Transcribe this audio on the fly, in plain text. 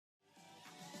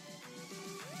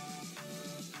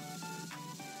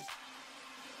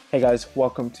Hey guys,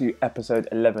 welcome to episode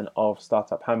 11 of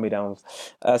Startup Hand-Me-Downs.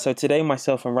 So today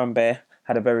myself and Ranbir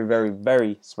had a very, very,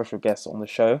 very special guest on the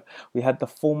show. We had the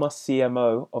former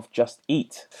CMO of Just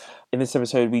Eat. In this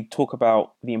episode, we talk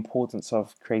about the importance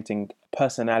of creating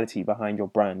personality behind your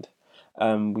brand.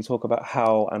 We talk about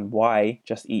how and why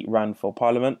Just Eat ran for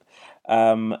Parliament,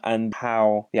 and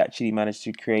how they actually managed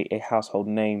to create a household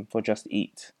name for Just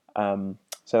Eat. So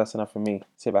that's enough from me.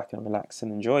 Sit back and relax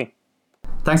and enjoy.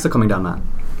 Thanks for coming down, Matt.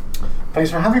 Thanks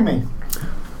for having me.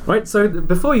 Right, so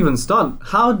before we even start,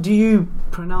 how do you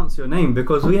pronounce your name?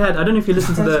 Because we had, I don't know if you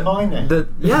listened to That's my name.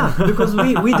 Because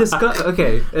we discussed,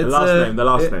 okay. It's, The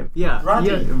last name. Yeah.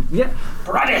 Brady. Yeah.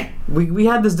 Brady! We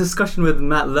had this discussion with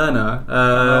Matt Lerner,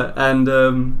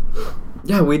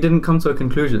 and we didn't come to a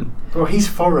conclusion. Well, he's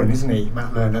foreign, isn't he,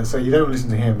 Matt Lerner? So you don't listen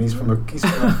to him. He's from a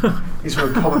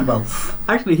Commonwealth.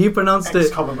 Actually, he pronounced it.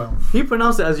 Ex-Commonwealth. He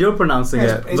pronounced it as you're pronouncing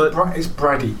it. It's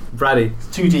Brady. Brady. It's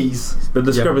 2 D's. The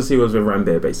discrepancy was with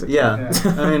Ranbir, basically. Yeah.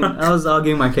 I mean, I was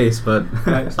arguing my case, but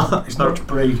It's not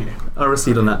Brady. I'll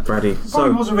recede on that. Brady.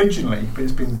 Probably was originally, but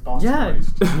it's been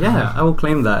bastardized. Yeah, I will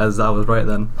claim that as I was right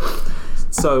then.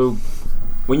 So,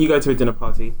 when you go to a dinner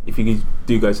party, if you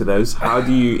do go to those, how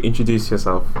do you introduce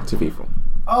yourself to people?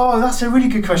 Oh, that's a really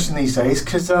good question these days,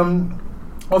 because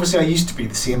obviously I used to be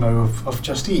the CMO of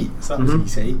Just Eat, so that was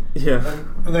easy. Yeah.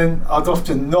 And then I'd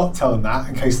often not tell them that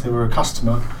in case they were a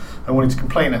customer and wanted to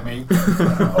complain at me.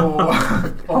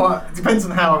 or it depends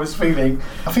on how I was feeling.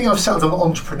 I think I've settled on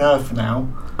entrepreneur for now.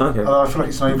 Okay. I feel like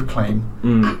it's an overclaim.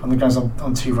 On the grounds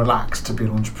I'm too relaxed to be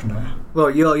an entrepreneur. Well,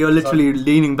 you're literally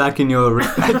leaning back in your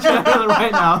chair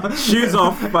right now. Shoes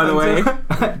off, by the way. You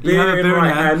have a Beer in beer in right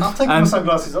your hand. I've taken my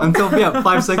sunglasses off. Until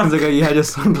 5 seconds ago, you had your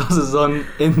sunglasses on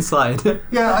inside.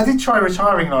 Yeah, I did try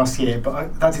retiring last year,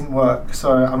 but that didn't work.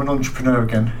 So I'm an entrepreneur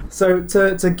again. So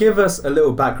to give us a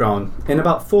little background, in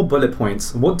about 4 bullet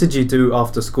points, what did you do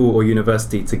after school or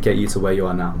university to get you to where you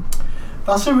are now?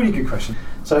 That's a really good question.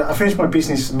 So I finished my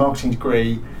business and marketing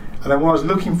degree, and then when I was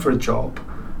looking for a job,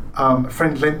 a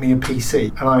friend lent me a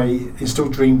PC, and I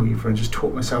installed Dreamweaver and just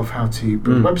taught myself how to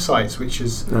build websites, which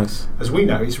is, Nice. as we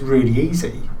know, is really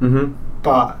easy. Mm-hmm.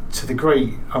 But to the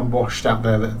great unwashed out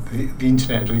there that the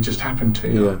internet only just happened to,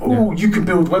 Yeah. you can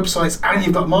build websites and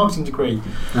you've got a marketing degree.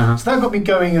 Uh-huh. So that got me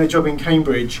going in a job in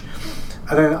Cambridge,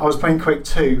 and then I was playing Quake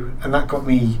 2, and that got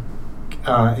me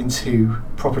into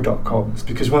proper.com. It's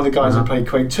because one of the guys I played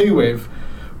Quake 2 with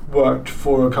worked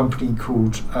for a company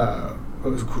called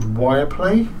what was it called,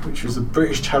 Wireplay, which was a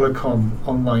British telecom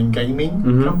online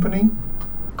gaming company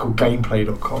called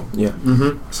Gameplay.com. Yeah.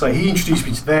 Mm-hmm. So he introduced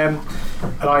me to them,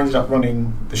 and I ended up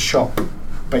running the shop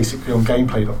basically on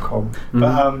Gameplay.com.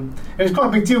 But it was quite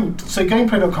a big deal. So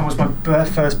Gameplay.com was my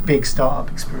first big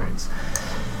startup experience.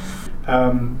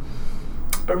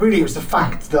 But really it was the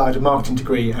fact that I had a marketing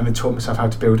degree and had taught myself how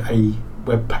to build a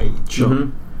web page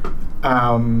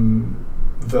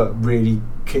that really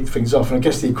kicked things off. And I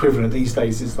guess the equivalent these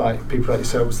days is like people like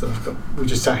yourselves that we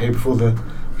just sat here before we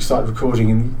started recording,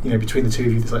 and between the two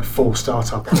of you there's like 4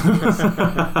 startup ideas.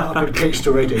 I've been pitched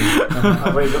already.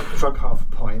 I've already drunk half a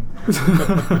pint.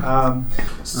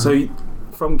 So,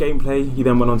 from Gameplay, you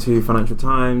then went on to Financial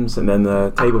Times and then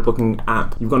the table booking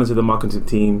app. You've gone into the marketing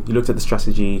team, you looked at the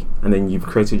strategy, and then you've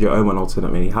created your own one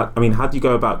ultimately. How do you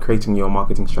go about creating your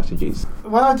marketing strategies?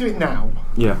 Well, I do it now.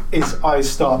 Yeah. Is I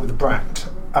start with a brand.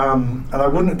 And I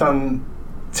wouldn't have done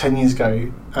 10 years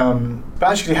ago. But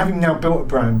actually, having now built a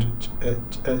brand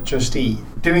at Just Eat,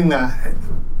 doing that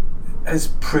has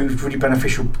proved really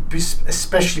beneficial,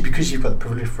 especially because you've got the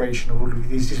proliferation of all of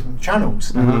these different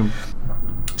channels.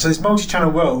 So this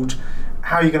multi-channel world,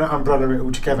 how are you going to umbrella it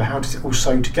all together? How does it all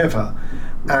sew together?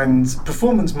 And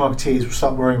performance marketeers will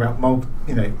start worrying about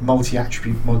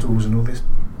multi-attribute models and all this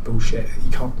bullshit that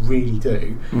you can't really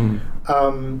do.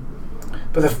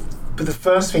 But the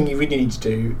first thing you really need to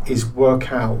do is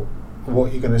work out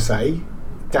what you're going to say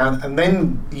down, and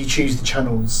then you choose the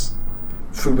channels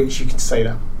through which you can say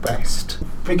that best.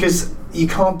 Because you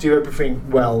can't do everything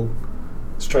well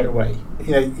straight away.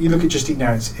 You look at Just Eat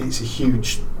now; it's a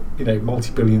huge,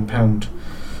 multi-billion pound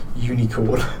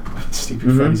unicorn.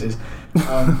 Stupid phrases.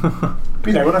 But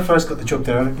when I first got the job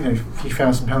there, a few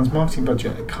 £1,000s marketing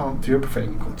budget. I can't do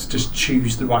everything. You've got to just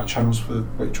choose the right channels for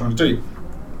what you're trying to do.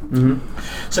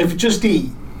 So for Just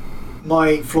Eat,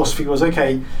 my philosophy was,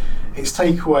 okay, it's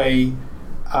takeaway.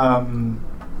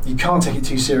 You can't take it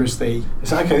too seriously.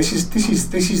 It's like, okay, this is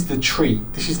the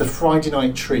treat. This is the Friday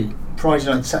night treat. Friday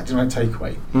night, Saturday night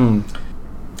takeaway.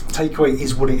 Takeaway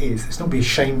is what it is. Let's not be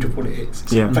ashamed of what it is.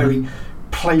 It's a very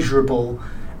pleasurable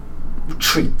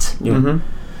treat. Yeah.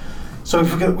 So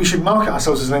we should market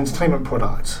ourselves as an entertainment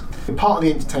product. We're part of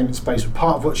the entertainment space. We're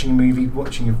part of watching a movie,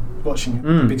 watching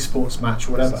a big sports match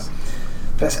or whatever.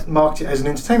 Let's market it as an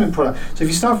entertainment product. So if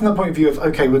you start from that point of view of,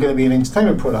 okay, we're going to be an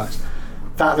entertainment product,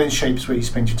 that then shapes where you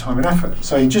spend your time and effort.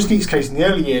 So in Just Eat's case, in the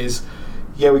early years,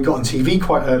 we got on TV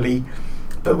quite early,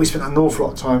 but we spent an awful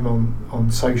lot of time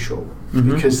on social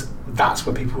because that's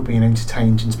where people were being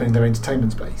entertained and spending their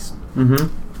entertainment space.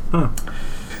 The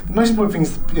most important thing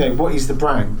is, what is the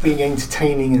brand? Being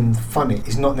entertaining and funny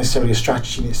is not necessarily a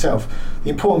strategy in itself. The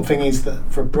important thing is that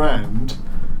for a brand,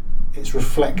 it's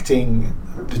reflecting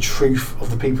the truth of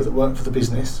the people that work for the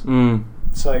business.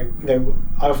 So,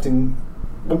 I often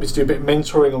want me to do a bit of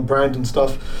mentoring on brand and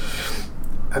stuff,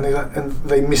 and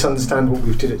they misunderstand what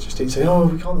we did at Just Eat, saying,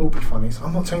 we can't all be funny. So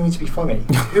I'm not telling you to be funny.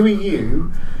 Who are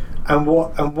you? And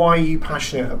why are you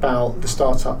passionate about the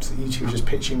startups that you two were just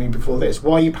pitching me before this?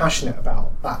 Why are you passionate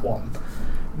about that one?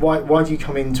 Why do you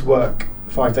come into work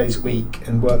 5 days a week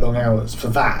and work long hours for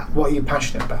that? What are you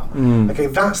passionate about? Okay,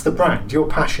 that's the brand. Your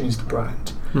passion is the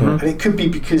brand. And it could be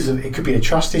it could be a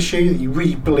trust issue that you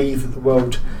really believe that the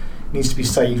world needs to be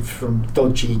saved from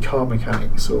dodgy car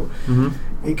mechanics, or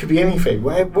it could be anything.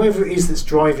 Whatever it is that's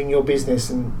driving your business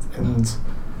and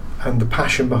the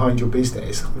passion behind your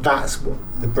business, that's what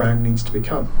the brand needs to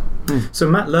become. So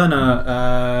Matt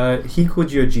Lerner, he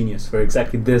called you a genius for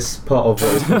exactly this part of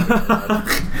it.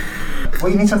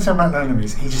 What you need to understand Matt Lerner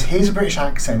is he just hears a British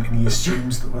accent and he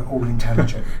assumes that we're all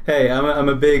intelligent. Hey, I'm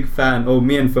a big fan,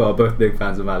 me and Phil are both big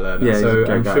fans of Matt Lerner, so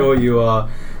I'm sure you are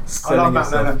I love Matt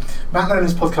yourself. Lerner. Matt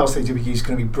Lerner's podcast that he is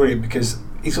going to be brilliant because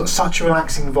he's got such a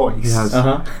relaxing voice. He has.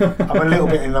 I'm a little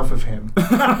bit in love with him.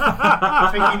 I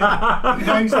think he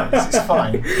knows this, it's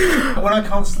fine. When I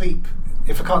can't sleep,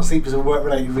 if I can't sleep as a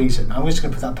work-related reason, I'm just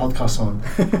going to put that podcast on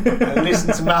and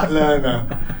listen to Matt Lerner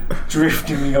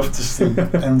drifting me off to sleep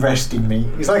and resting me.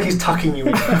 It's like he's tucking you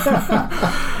in.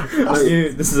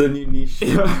 This is a new niche.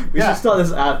 We should start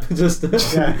this app. Just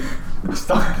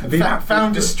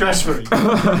Found a stress relief.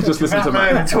 Just listen to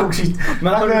Matt. Talks you.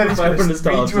 Matt Lerner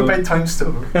reads you a bedtime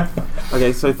story.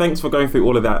 Okay, so thanks for going through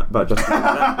all of that, but just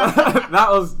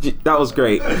that was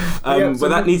great. But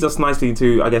that leads us nicely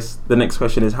to, I guess, the next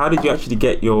question is, how did you actually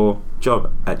get your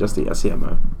job at Just Eat as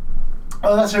CMO?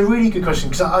 Oh, that's a really good question,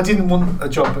 because I didn't want a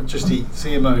job at Just Eat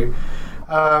CMO.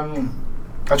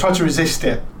 I tried to resist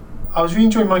it. I was really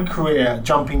enjoying my career,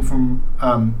 jumping from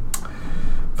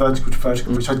vertical to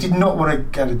vertical, which I did not want to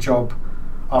get a job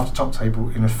after Top Table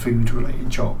in a food-related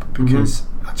job, because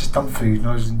I'd just done food and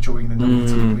I was enjoying the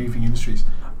novelty of moving industries.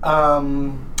 So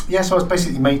I was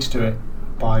basically made to do it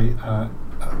by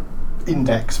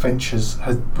Index Ventures.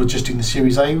 Were just doing the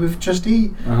Series A with Just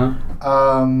Eat, and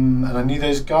I knew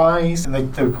those guys, and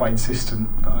they were quite insistent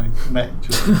that I met.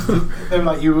 They were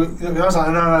like, I was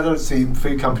like, no, I don't see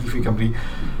food company, and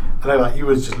they were like, you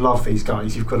would just love these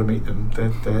guys. You've got to meet them.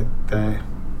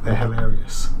 They're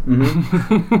hilarious.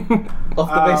 Off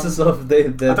the basis of I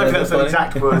don't think that's the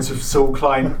exact words of Saul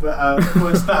Klein, but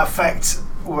words to that effect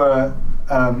were,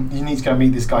 you need to go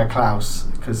meet this guy Klaus,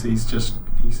 because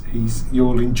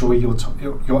you'll enjoy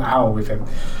your hour with him.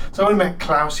 So I met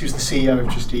Klaus, who's the CEO of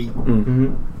Just Eat,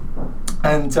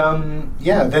 and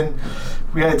then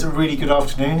we had a really good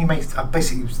afternoon. He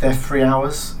basically was there 3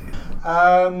 hours.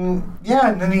 And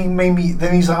then he made me.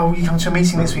 Then he's like, "Oh, you come to a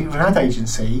meeting next week with an ad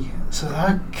agency." So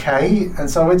okay, and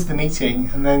so I went to the meeting,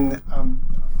 and then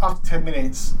after 10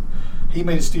 minutes, he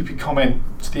made a stupid comment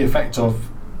to the effect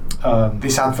of,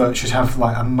 "This advert should have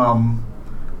like a mum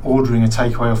ordering a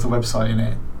takeaway off the website in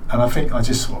it," and I think I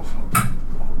just sort of,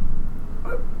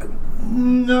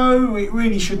 no, it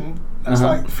really shouldn't. It's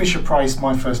like Fisher Price,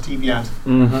 my first TV ad,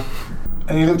 and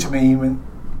he looked at me and went,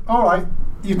 "All right,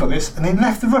 you've got this," and then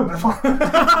left the room. And I thought,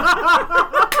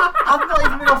 I've not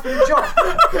even been offered a job.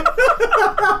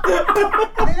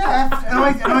 And he left, and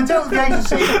I dealt with the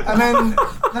agency, and then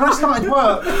I started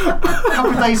work a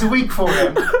couple of days a week for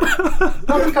him.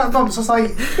 Not a couple of months. I was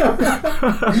like,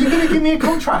 "Are you going to give me a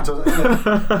contract?" I was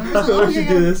like, we should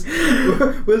do this.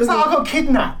 It's like I got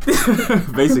kidnapped.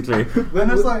 Basically.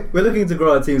 We're looking to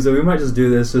grow our team, so we might just do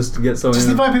this just to get someone. Just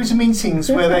invite people to meetings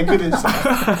where they're good at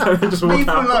stuff. Just leave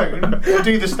them alone, they'll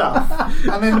do the stuff,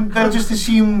 and then they'll just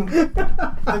assume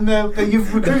that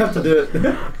you've recruited. Have to do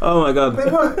it. Oh my god.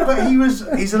 But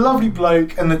he's a lovely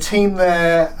bloke, and the team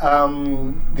there,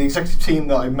 the executive team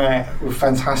that I met were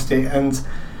fantastic, and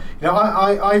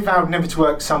I vowed never to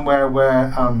work somewhere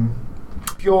where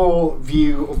your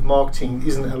view of marketing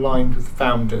isn't aligned with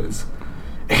founders.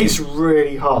 It's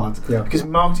really hard, because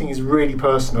marketing is really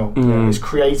personal. It's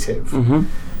creative. And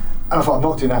I thought, I'm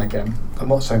not doing that again. I'm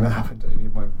not saying that happened to any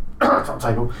of my top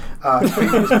table.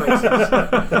 Previous places.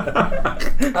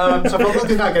 So I thought, I'll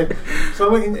do that again. So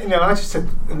I went in, I just said,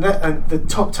 and the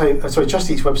top table, Just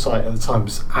Eat's website at the time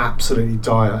was absolutely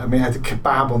dire. I mean, it had a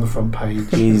kebab on the front page.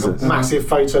 Jesus. A massive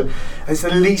photo. It's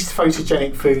the least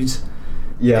photogenic food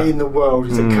in the world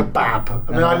is a kebab.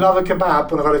 I mean, I love a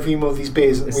kebab when I've had a few more of these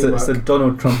beers. It's the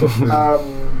Donald Trump of food.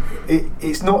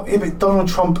 It's not. But Donald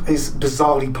Trump is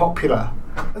bizarrely popular.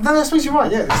 No, I suppose you're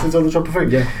right. Yeah, it's the Donald Trump of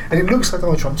food. Yeah, and it looks like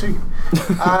Donald Trump too.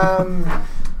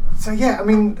 So yeah, I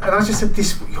mean, and I just said,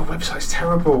 your website's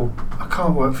terrible. I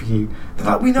can't work for you. They're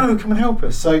like, we know. Come and help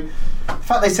us. So, the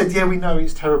fact they said, yeah, we know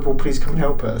it's terrible. Please come and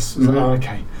help us. I was like, oh,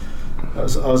 okay.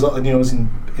 I knew I was in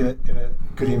a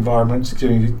good environment,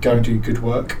 going to do good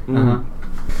work.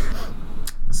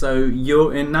 So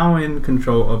you're now in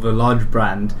control of a large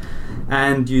brand,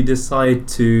 and you decide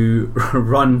to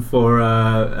run for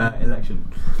election.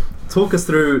 Talk us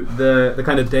through the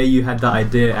kind of day you had that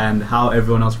idea and how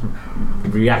everyone else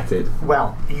reacted.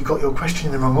 Well, you got your question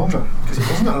in the wrong order, because it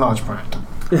wasn't a large brand.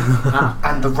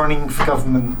 And the running for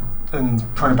government and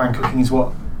trying to ban cooking is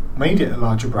what made it a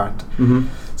larger brand.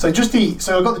 So I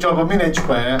got the job. I'm in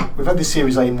Edgeware. We've had this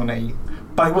Series A money,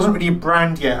 but it wasn't really a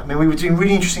brand yet. I mean, we were doing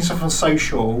really interesting stuff on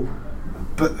social,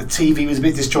 but the TV was a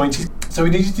bit disjointed. So we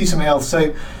needed to do something else.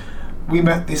 So we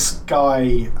met this guy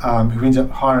who we ended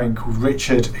up hiring called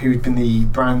Richard, who'd been the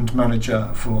brand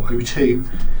manager for O2.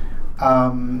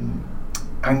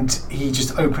 And he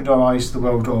just opened our eyes to the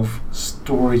world of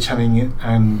storytelling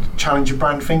and challenger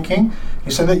brand thinking.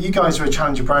 He said that you guys are a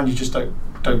challenger brand, you just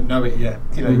don't know it yet.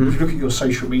 You know, if you look at your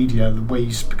social media, the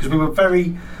ways, because we were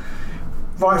very,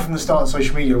 right from the start of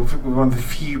social media, we were one of the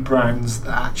few brands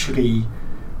that actually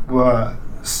were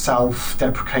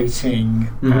self-deprecating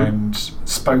and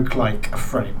spoke like a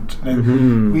friend. You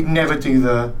know, we'd never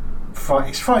do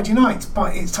it's Friday night,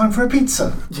 but it's time for a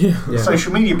pizza.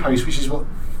 Social media post, which is what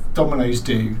Domino's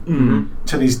do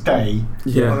to this day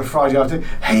on a Friday afternoon.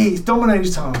 Hey, it's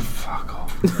Domino's time. Fuck off.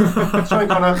 Sorry,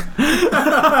 Connor.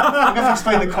 I'm going to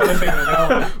explain the Connor thing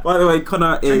now. By the way,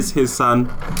 Connor is his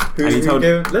son. Let's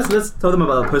tell them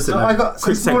about the person. So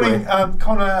this morning,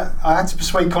 Connor, I had to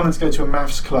persuade Connor to go to a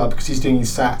maths club because he's doing his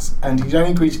SATs, and he'd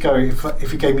only agreed to go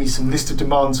if he gave me some list of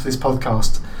demands for this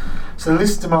podcast. So the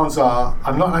list of demands are: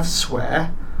 I'm not allowed to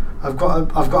swear. I've got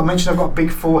to mention I've got a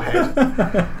big forehead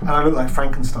and I look like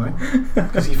Frankenstein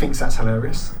because he thinks that's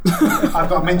hilarious. I've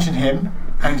got to mention him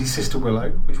and his sister Willow,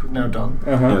 which we've now done.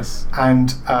 Yes.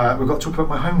 And we've got to talk about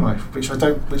my home life, which we're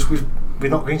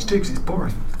not going to do because it's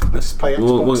boring. Let's play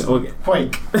Xbox,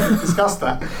 Quake, discuss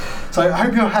that. So I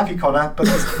hope you're happy, Connor, but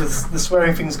the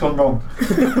swearing thing's gone wrong.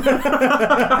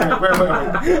 Anyway, where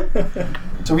were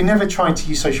we? So we never tried to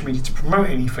use social media to promote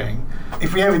anything.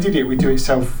 If we ever did it, we'd do it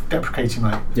self-deprecating.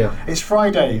 It's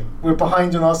Friday. We're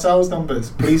behind on our sales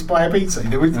numbers. Please buy a pizza.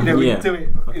 We'd do it,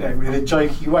 in a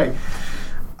jokey way.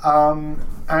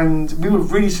 And we were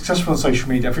really successful on social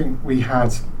media. I think we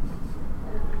had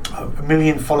 1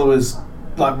 million followers.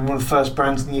 Like one of the first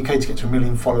brands in the UK to get to 1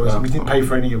 million followers, and we didn't pay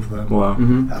for any of them. Wow.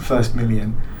 That first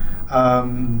million.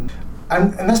 And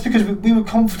that's because we were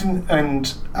confident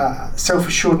and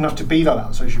self-assured enough to be like that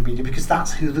on social media because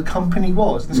that's who the company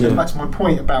was. This goes back to my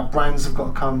point about brands have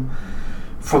got to come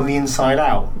from the inside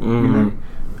out. You know?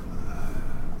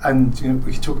 And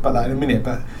we can talk about that in a minute.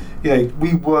 But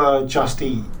we were Just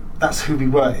Eat. That's who we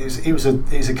were. It was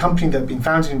a company that had been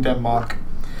founded in Denmark,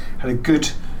 had a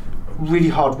good, really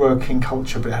hard-working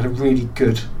culture, but it had a really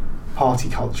good party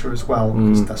culture as well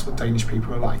because that's what Danish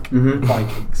people are like,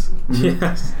 Vikings.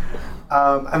 Yes.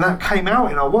 And that came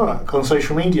out in our work on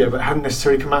social media, but hadn't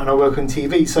necessarily come out in our work on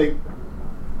TV.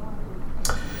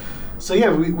 So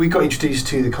yeah, we got introduced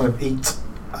to the kind of Eat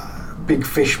Big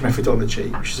Fish methodology,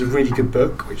 which is a really good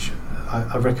book, which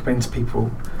I recommend to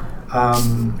people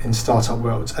in startup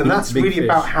worlds. And that's really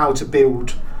about how to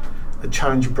build a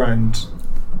challenger brand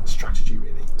strategy,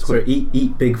 really. So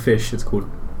Eat Big Fish, it's called.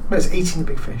 No, it's Eating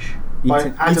the Big Fish.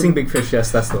 Eating Big Fish, yes,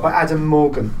 that's the one. By Adam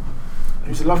Morgan,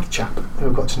 who's a lovely chap who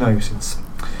I've got to know since.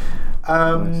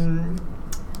 Nice.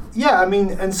 Yeah, I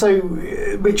mean, and so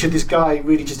Richard, this guy,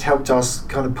 really just helped us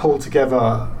kind of pull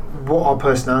together what our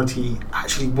personality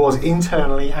actually was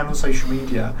internally and on social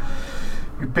media.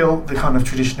 We built the kind of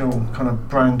traditional kind of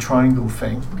brand triangle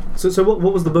thing. So what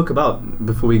was the book about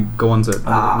before we go on to it?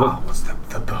 What's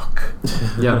the book?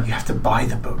 Yeah. You have to buy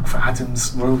the book for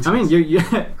Adam's royalties. I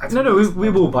mean, we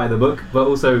will buy the book, but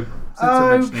also...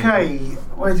 Okay,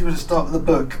 where do you want to start with the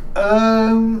book?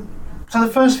 So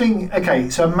the first thing,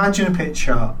 so imagine a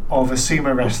picture of a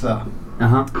sumo wrestler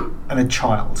and a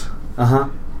child.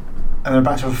 And they're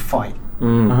about to have a fight.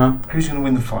 Who's going to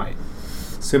win the fight?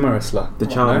 Sumo wrestler. The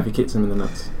child, if he kicks him in the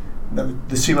nuts. No,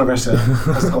 the sumo wrestler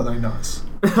hasn't got no nuts.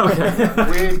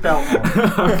 Okay. Weird belt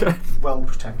on, Okay. well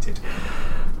protected.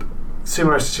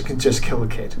 Sumo wrestler can just kill the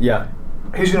kid. Yeah.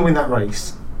 Who's going to win that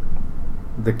race?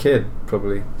 The kid,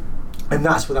 probably. And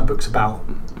that's what that book's about.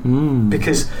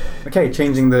 Because Okay,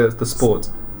 changing the sport.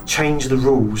 change the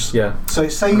rules. Yeah. So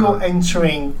say you're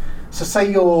entering. So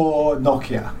say you're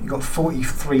Nokia. You've got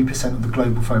 43% of the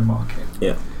global phone market.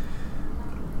 Yeah.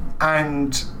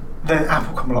 And then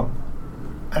Apple come along.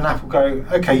 And Apple go,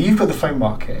 okay, you've got the phone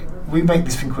market. We make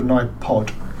this thing called an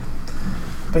iPod.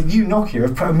 But you, Nokia,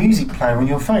 have put a music player on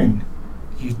your phone.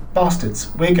 You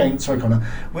bastards. Sorry, Connor.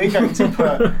 We're going to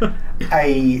put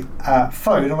a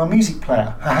phone on a music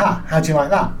player. Aha, how do you like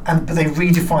that? But they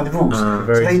redefine the rules.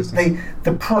 Very So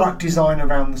the product design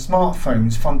around the smartphone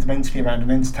is fundamentally around an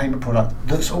entertainment product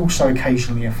that's also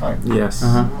occasionally a phone. Yes.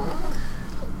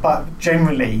 But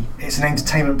generally, it's an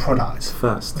entertainment product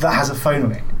First. that has a phone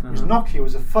on it. Whereas Nokia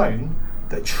was a phone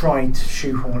that tried to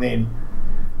shoehorn in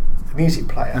a music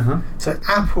player. So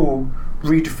Apple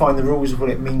redefined the rules of what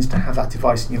it means to have that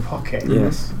device in your pocket.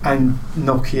 Yes. And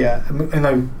Nokia, I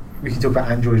know we can talk about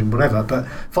Android and whatever, but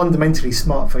fundamentally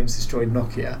smartphones destroyed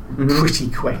Nokia pretty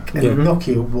quick. And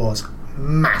Nokia was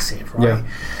massive, right?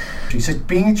 Yeah. So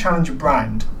being a challenger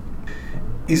brand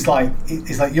is like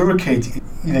you're a kid,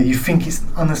 you think it's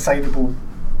an unassailable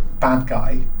bad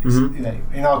guy. It's,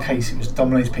 in our case it was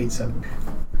Domino's Pizza.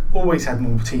 Always had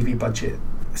more TV budget.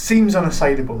 Seems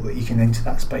unassailable that you can enter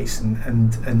that space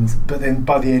but then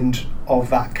by the end of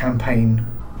that campaign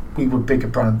we were a bigger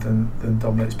brand than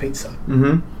Domino's Pizza.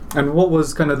 And what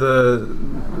was kind of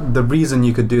the reason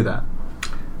you could do that?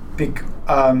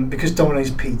 Because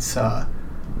Domino's Pizza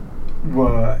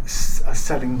were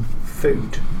selling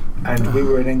food and we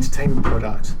were an entertainment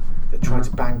product that tried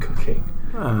to ban cooking.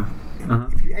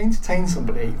 If you entertain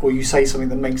somebody or you say something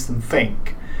that makes them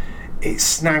think, it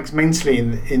snags mentally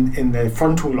in their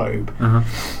frontal lobe, and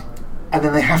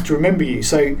then they have to remember you.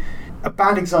 So a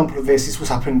bad example of this is what's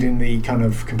happened in the kind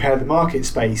of compare the market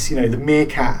space. The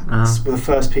Meerkats were the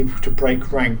first people to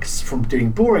break ranks from doing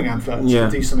boring adverts to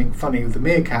do something funny with the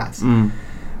Meerkats.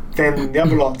 Then the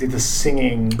other lot did the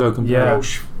singing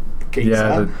Welsh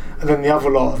geezer, and then the other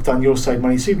lot have done Your Save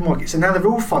Money Supermarket. So now they're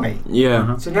all funny.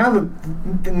 So now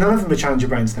none of them are challenger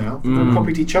brands now. They've all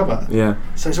copied each other.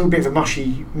 So it's all a bit of a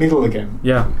mushy middle again.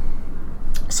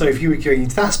 So if you were going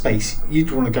into that space, you'd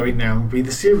want to go in now and be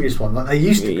the serious one, like they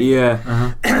used to be.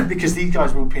 Because these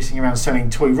guys were all pissing around selling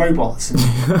toy robots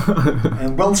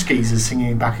and Welsh geezers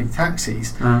singing back in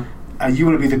taxis. You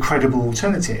want to be the credible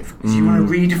alternative. Because you want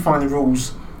to redefine the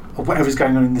rules of whatever's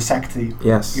going on in the sector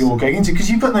you're going into, because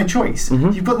you've got no choice.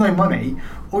 You've got no money.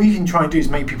 All you can try and do is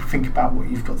make people think about what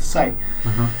you've got to say.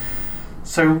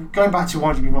 So going back to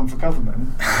why did we run for government?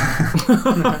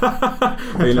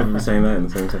 You're never saying that in the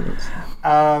same sentence.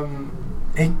 I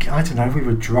don't know, we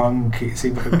were drunk, it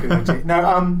seemed like a good idea.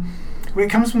 No, when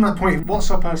it comes from that point, what's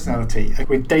our personality?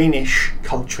 We're Danish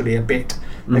culturally a bit,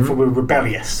 therefore we're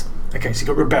rebellious. Okay, so you've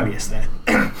got rebellious there.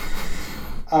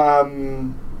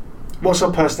 What's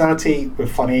our personality? We're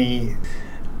funny.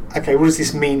 Okay, what does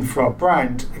this mean for our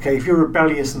brand? Okay, if you're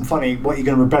rebellious and funny, what are you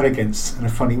going to rebel against in a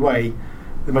funny way?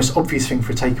 The most obvious thing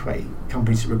for a takeaway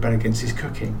companies to rebel against is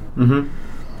cooking. And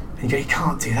you go, you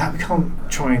can't do that. We can't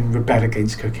try and rebel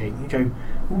against cooking. You go,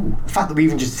 ooh, the fact that we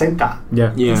even just said that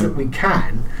means that we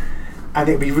can, and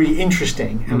it'll be really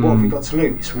interesting. And what have we got to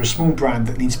lose? We're a small brand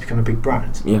that needs to become a big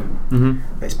brand.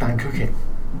 Let's ban cooking.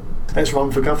 Let's run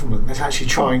for government. Let's actually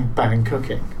try and ban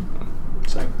cooking.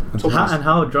 So, and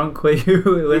how drunk were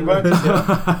you?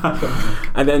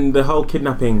 And then the whole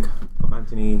kidnapping of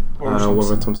Anthony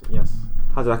Warren Thompson. Yes.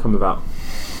 How did that come about?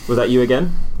 Was that you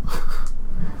again?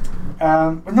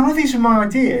 But none of these are my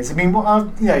ideas. I mean,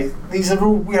 these are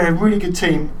all a really good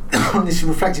team. This is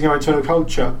reflecting our internal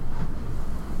culture.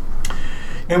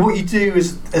 What you do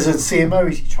as a CMO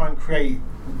is you try and create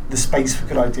the space for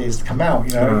good ideas to come out.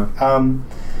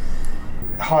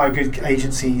 Hire good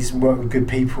agencies and work with good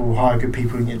people. Hire good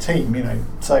people in your team.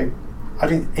 So I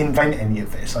didn't invent any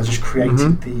of this. I just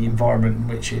created the environment in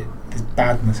which this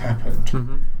badness happened.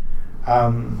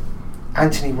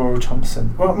 Anthony Warren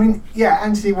Thompson. Well, I mean,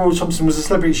 Anthony Warren Thompson was a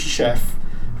celebrity chef.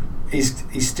 He's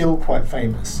still quite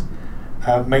famous,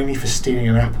 mainly for stealing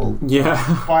an apple.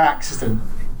 By accident.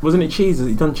 Wasn't it cheese?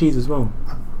 He'd done cheese as well.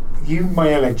 You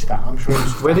may allege that. I'm sure.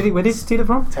 Where did he steal it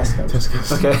from?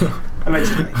 Tesco's. Okay.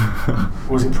 Allegedly.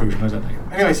 Was proven, I don't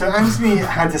know. Anyway, so Anthony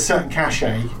had a certain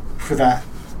cachet for that,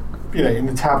 in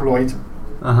the tabloid.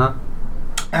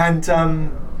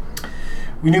 And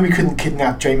we knew we couldn't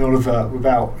kidnap Jamie Oliver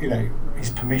without, his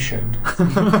permission.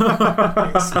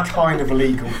 It's kind of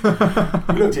illegal.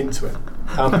 We looked into it.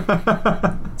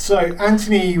 So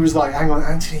Anthony was like, "Hang on,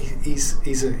 Anthony, he's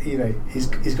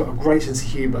got a great sense of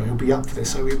humour. He'll be up for this."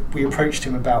 So we approached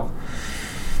him about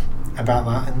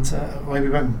that, and away we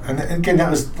went. And again, that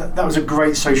was a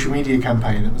great social media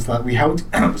campaign. It was like we helped.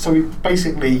 So we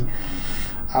basically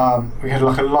we had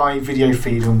like a live video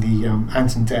feed on the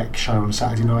Ant and Dec show on a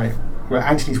Saturday night, where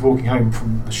Anthony's walking home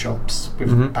from the shops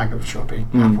with a bag of shopping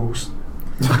apples.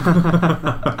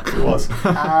 It was.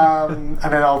 And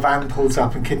then our van pulls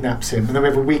up and kidnaps him, and then we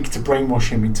have a week to brainwash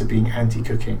him into being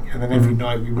anti-cooking, and then every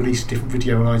night we release a different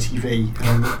video on ITV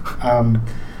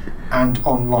and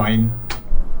online.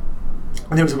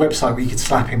 And there was a website where you could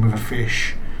slap him with a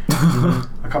fish. I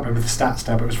can't remember the stats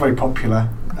now, but it was very popular,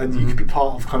 and you could be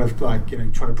part of kind of like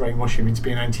trying to brainwash him into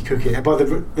being anti-cooking. And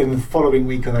in the following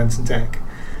week on Ant and Dec,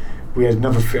 we had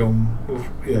another film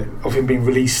of him being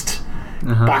released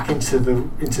back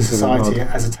into society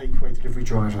as a takeaway delivery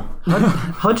driver.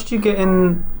 How did you get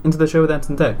into the show with Ant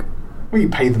and Dec? Well, you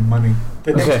pay them money.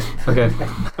 Okay.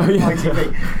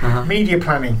 ITV. Media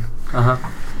planning.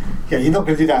 Yeah, you're not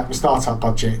going to do that with startup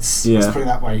budgets. Let's put it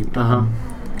that way. But,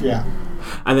 yeah.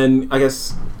 And then I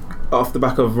guess off the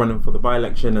back of running for the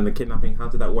by-election and the kidnapping, how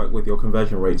did that work with your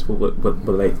conversion rates? Were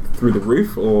they through the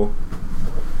roof or?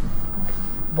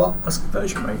 What's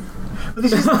conversion rate?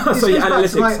 So your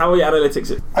analytics. How are your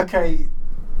analytics? Okay.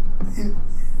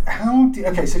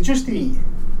 So Just Eat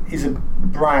is a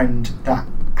brand that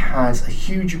has a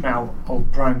huge amount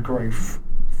of brand growth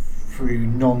through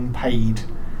non-paid,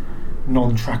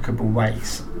 non-trackable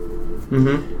ways.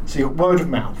 So your word of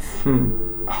mouth,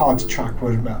 hard to track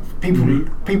word of mouth.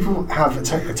 People have a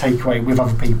takeaway with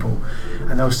other people,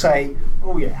 and they'll say,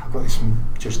 "Oh yeah, I've got this from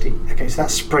Just Eat." Okay, so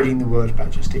that's spreading the word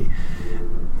about Just Eat.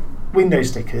 Window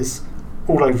stickers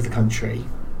all over the country.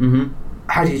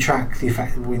 How do you track the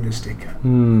effect of a window sticker?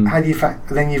 How do you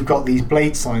then you've got these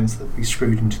blade signs that we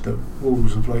screwed into the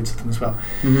walls of loads of them as well.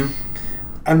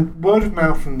 And word of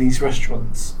mouth from these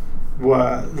restaurants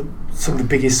were some of the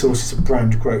biggest sources of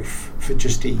brand growth for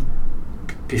Just Eat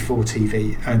before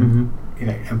TV, and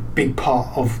a big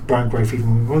part of brand growth even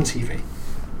when we were on TV.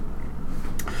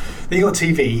 Then you've got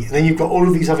TV, and then you've got all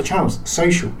of these other channels: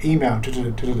 social, email,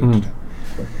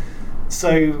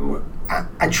 So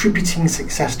attributing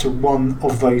success to one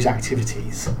of those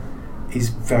activities is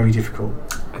very difficult.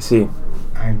 I see.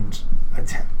 And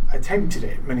attempted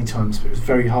it many times, but it was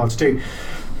very hard to do.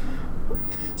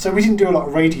 So we didn't do a lot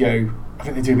of radio. I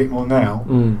think they do a bit more now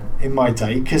in my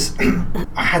day, because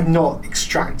I had not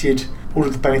extracted all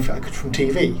of the benefit I could from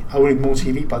TV. I wanted more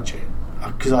TV budget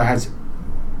because I had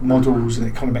models,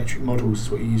 and econometric models is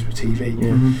what you use with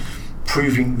TV,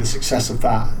 proving the success of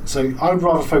that. So I'd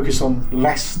rather focus on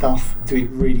less stuff, do it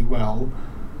really well,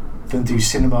 than do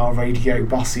cinema, radio,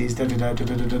 buses,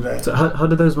 So how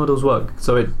do those models work?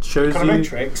 So it shows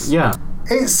econometrics. Yeah.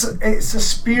 It's a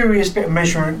spurious bit of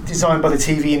measurement designed by the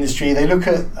TV industry. They look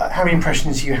at how many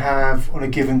impressions you have on a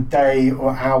given day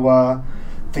or hour.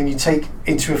 Then you take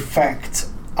into effect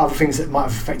other things that might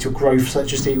affect your growth,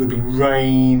 such as it would be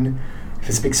rain, if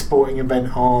there's a big sporting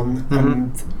event on,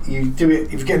 and you do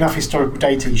it. If you get enough historical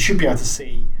data, you should be able to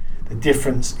see the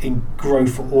difference in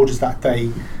growth for orders that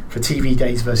day for TV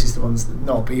days versus the ones that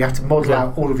not. But you have to model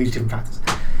out all of these different factors.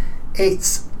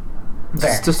 It's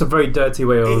just a very dirty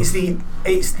way of. It's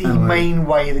the main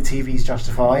way that TV is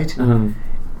justified.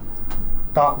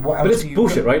 But what else? But it's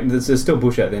bullshit, right? There's still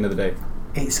bullshit at the end of the day.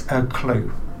 It's a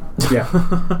clue. Yeah.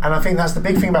 And I think that's the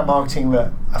big thing about marketing,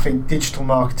 that I think digital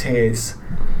marketeers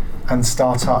and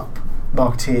startup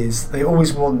marketeers, they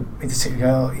always want me to sit and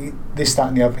go, this, that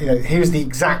and the other. Here's the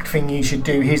exact thing you should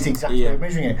do. Here's the exact way of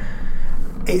measuring it.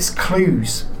 It's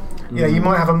clues. You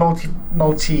might have a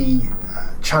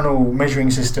multi-channel measuring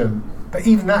system, but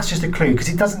even that's just a clue, because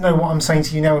it doesn't know what I'm saying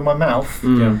to you now in my mouth.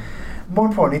 More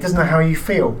importantly, it doesn't know how you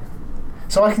feel.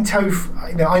 So I can tell you,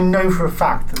 I know for a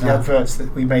fact that the adverts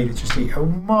that we made at Just Eat are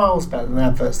miles better than the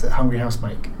adverts that Hungry House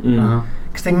make,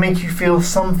 because they make you feel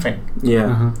something.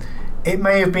 It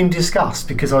may have been disgust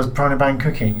because I was trying to ban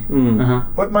cooking,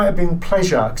 or it might have been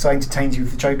pleasure because I entertained you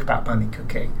with a joke about banning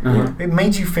cooking. It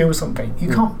made you feel something. You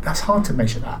can't. That's hard to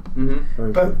measure that.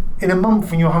 But in a month,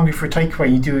 when you're hungry for a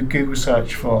takeaway, you do a Google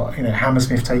search for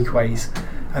Hammersmith takeaways,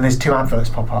 and there's 2 adverts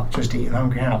pop up: Just Eat and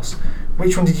Hungry House.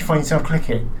 Which one did you find yourself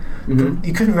clicking?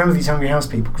 You couldn't remember these Hungry House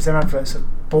people because their adverts are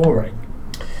boring.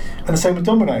 And the same with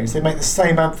Domino's. They make the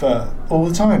same advert all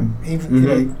the time.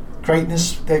 Even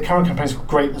greatness. Their current campaign is called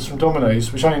Greatness from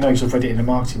Domino's, which I only know because I've read it in a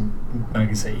marketing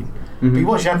magazine. But you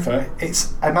watch the advert,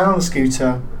 it's a man on a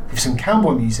scooter with some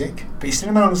cowboy music, but he's still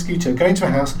a man on a scooter going to a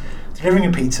house, delivering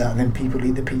a pizza, and then people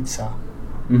eat the pizza.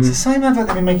 It's the same advert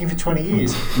they've been making for 20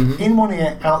 years. In one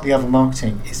ear, out the other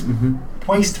marketing. It's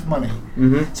waste of money.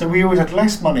 So we always had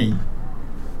less money,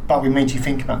 but we made you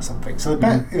think about something. So a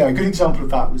good example of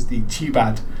that was the Tube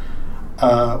ad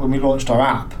when we launched our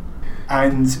app.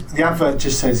 And the advert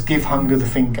just says, "Give hunger the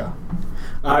finger."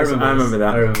 I remember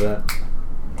that.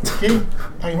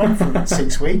 Only ran for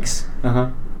 6 weeks.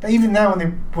 But even now,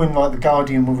 when like the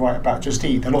Guardian will write about Just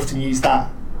Eat, they'll often use that.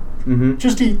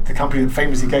 Just Eat, the company that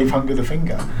famously gave hunger the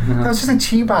finger. That was just a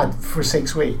Tube ad for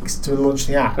 6 weeks to launch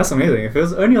the app. That's amazing. If it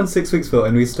was only on 6 weeks, Phil,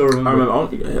 and we still remember. I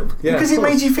remember. Yeah, because it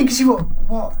made you think,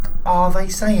 what are they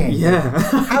saying? Yeah.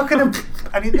 How can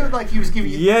and it looked like he was giving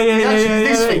you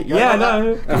this finger. Yeah,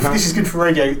 no. This is good for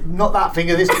radio. Not that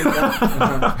finger, this finger.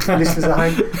 Listeners at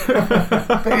home.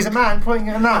 But he's a man pointing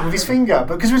at that with his finger.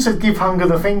 But because we said give hunger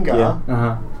the finger,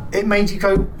 it made you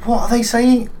go, what are they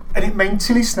saying? And it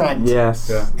mentally snagged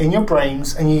in your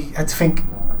brains, and you had to think,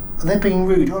 are they being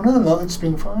rude? Oh no, they're just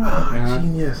being fine.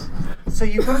 Genius. So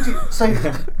you've got to do. So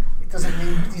it doesn't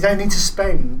mean you don't need to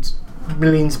spend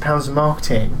millions of pounds of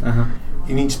marketing.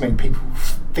 You need to make people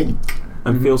think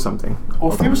and feel something,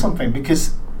 or feel something,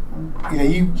 because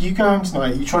you go home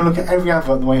tonight, you try and look at every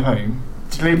advert on the way home,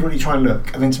 deliberately try and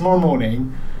look, and then tomorrow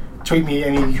morning, tweet me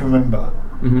any you can remember,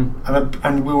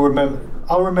 and we'll remember.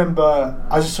 I'll remember.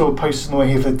 I just saw a post on the way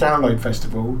here for the Download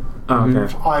Festival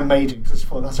for Iron Maiden, because I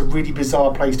thought that's a really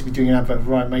bizarre place to be doing an advert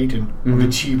for Iron Maiden on the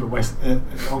Tube at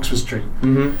Oxford Street.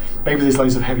 Maybe there's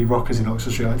loads of heavy rockers in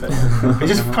Oxford Street. I don't know. It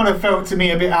just kind of felt to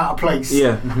me a bit out of place.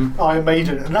 Iron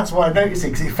Maiden, and that's why I noticed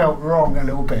it, because it felt wrong a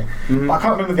little bit. But I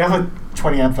can't remember the other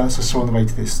 20 adverts I saw on the way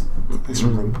to this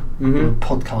room,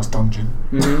 podcast dungeon.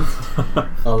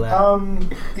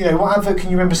 What advert can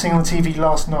you remember seeing on TV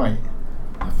last night?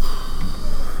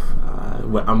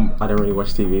 I don't really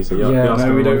watch TV, so you're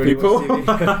asking we don't really people. watch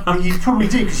TV. But you probably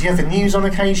do, because you have the news on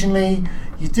occasionally.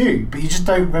 You do, but you just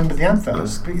don't remember the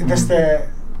adverts unless they're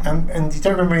and you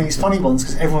don't remember any of these funny ones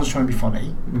because everyone's trying to be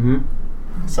funny.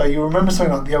 So you remember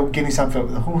something like the old Guinness advert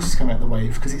with the horses coming out the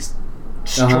wave because it's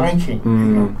striking. And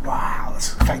you go, wow,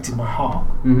 that's affected my heart.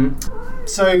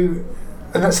 So,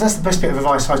 and that's the best bit of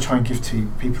advice I try and give to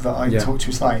people that I talk to.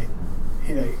 It's like,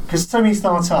 because so many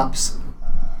startups,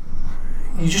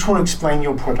 you just want to explain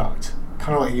your product,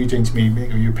 kind of like you're doing to me,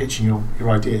 or you're pitching your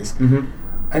ideas.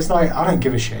 It's like, I don't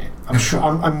give a shit.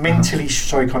 I'm mentally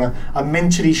I'm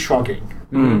mentally shrugging.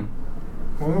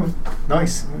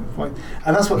 Nice, fine.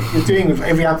 And that's what you're doing with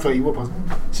every advert you work on.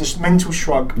 It's just mental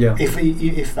shrug, if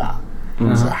that.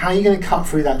 So how are you going to cut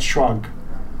through that shrug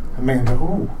and make them go,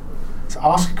 ooh? So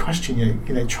ask a question.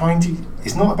 Trying to.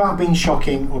 It's not about being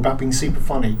shocking or about being super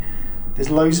funny. There's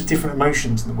loads of different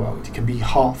emotions in the world. It can be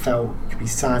heartfelt, it can be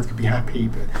sad, it can be happy,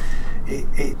 but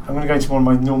I'm going to go into one of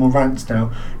my normal rants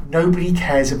now. Nobody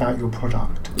cares about your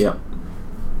product.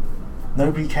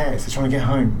 Nobody cares. They're trying to get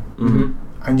home.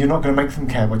 And you're not going to make them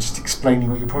care by just explaining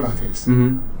what your product is.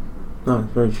 No,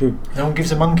 it's very true. No one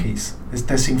gives a monkeys.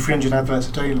 They're seeing 300 adverts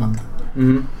a day in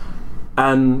London.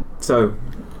 And so,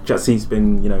 Just Eat's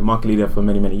been, market leader for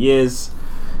many, many years.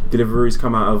 Deliveroo's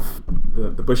come out of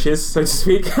the bushes, so to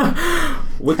speak.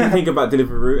 What do you think about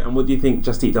Deliveroo, and what do you think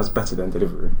Just Eat does better than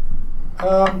Deliveroo? I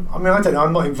don't know.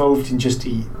 I'm not involved in Just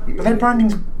Eat, but their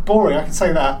branding's boring. I can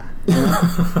say that.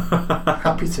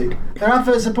 Happy to. Their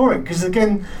adverts are boring because,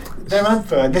 again, their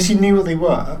advert, unless you knew what they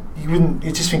were, you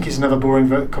just think it's another boring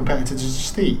competitor to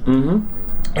Just Eat.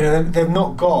 They've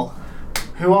not got.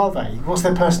 Who are they? What's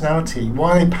their personality?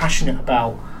 Why are they passionate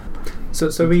about?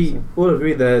 So we all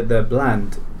agree they're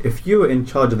bland. If you were in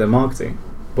charge of their marketing,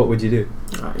 what would you do?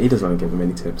 He doesn't want to give them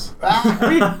any tips.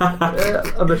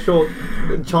 On the short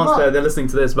chance they're listening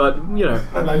to this, but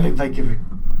they give a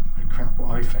crap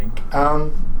what I think.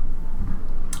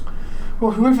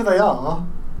 Well, whoever they are,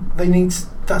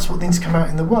 that's what needs to come out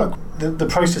in the work. The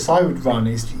process I would run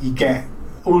is you get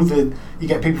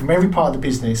people from every part of the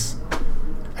business,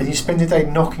 and you spend a day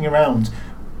knocking around.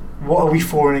 What are we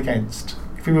for and against?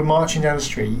 If we were marching down the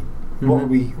street, what are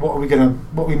we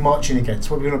marching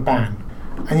against? What are we going to ban?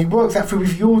 And you work that through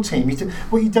with your team.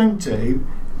 What you don't do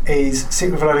is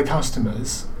sit with a load of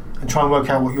customers and try and work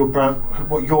out what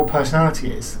your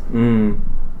personality is. Do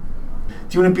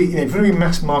you want to be? If you want to be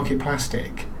mass market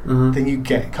plastic, then you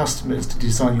get customers to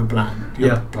design your brand.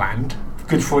 Bland.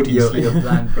 Good Freudian slip. Your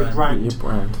brand. Your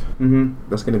brand.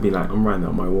 That's going to be like, I'm writing that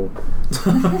on my wall.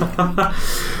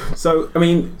 So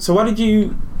why did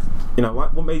you?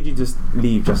 What made you just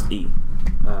leave Just Eat?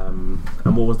 And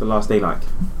what was the last day like?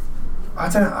 I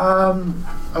don't know.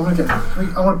 I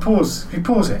want to pause. If you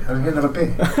pause it, I'll get another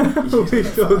beer. I'm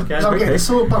getting the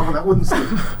sort button on that wooden stick.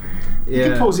 You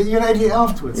can pause it. You're going to edit it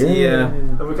afterwards. Yeah.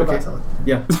 And we'll go back to that.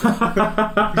 Yeah.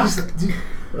 Just-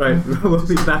 Right, we'll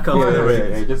be back up.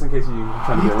 Yeah, just in case you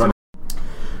trying to get run.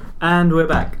 And we're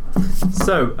back.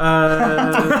 So, You're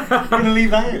going to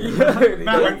leave that in?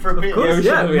 Matt went for a beer.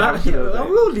 yeah, Matt, I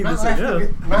will leave this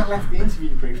in. Matt left the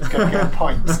interview booth to go get a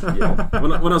pint. Yeah,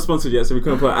 we're not sponsored yet, so we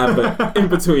couldn't put an advert in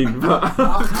between. But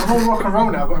I'm all rock and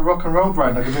roll now. I've got a rock and roll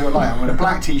brand. I can do it like. I'm wearing a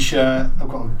black t-shirt. I've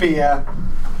got a beer.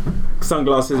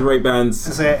 sunglasses, Ray-Bans.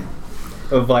 That's it.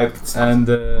 A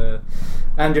vibe.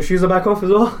 And your shoes are back off as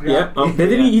well? Yeah.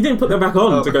 You didn't put them back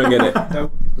on to go and get it.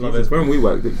 Nope. Love it. When we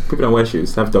work, people don't wear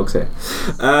shoes. Have dogs here.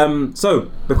 So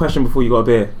the question before you got a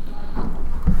beer: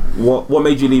 what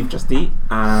made you leave Just Eat,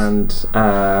 and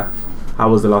how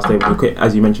was the last day when you quit?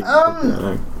 As you mentioned.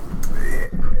 I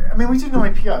mean, we did an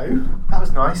IPO. That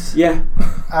was nice. Yeah.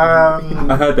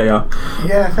 I heard they are.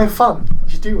 Yeah, they're fun. You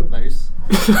should do one of those.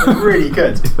 They're really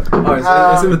good.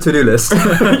 It's in the to-do list.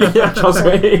 Yeah, trust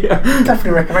me.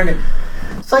 Definitely recommend it.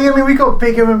 So yeah, I mean, we got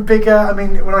bigger and bigger. I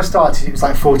mean, when I started, it was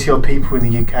like 40 odd people in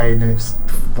the UK, and then it's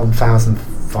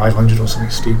 1,500 or something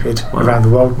stupid around the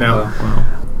world now. Wow.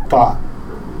 But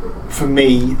for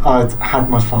me, I'd had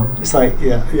my fun. It's like,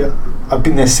 yeah, I've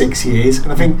been there 6 years,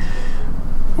 and I think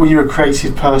when you're a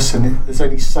creative person, there's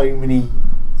only so many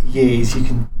years you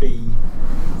can be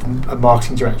a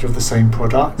marketing director of the same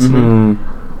product. Mm-hmm.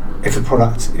 If the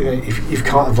product, if you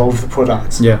can't evolve the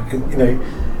product, Yeah.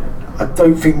 I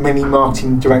don't think many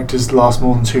marketing directors last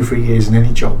more than 2 or 3 years in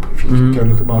any job. If you go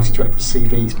and look at marketing directors'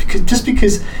 CVs,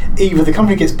 because either the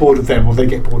company gets bored of them or they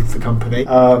get bored of the company.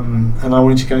 And I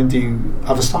wanted to go and do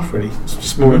other stuff. Really, it's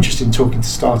just more interested in talking to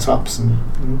startups and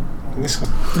this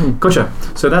one. Gotcha.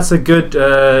 So that's a good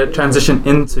transition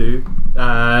into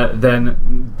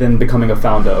then becoming a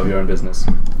founder of your own business.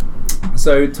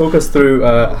 So talk us through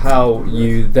how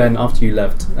you then, after you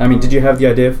left, I mean, did you have the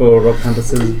idea for Rock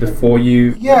Campuses before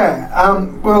you? Yeah,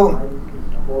 well,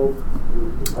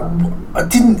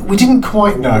 we didn't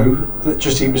quite know that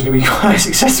Just Eat was going to be quite as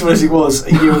successful as it was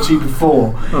a year or two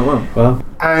before. Oh wow! Well,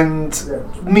 and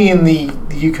me and the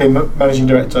UK managing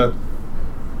director,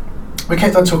 we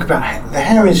kept on talking about the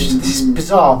hair industry. This is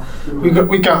bizarre. We go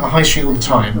out on the high street all the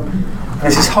time, and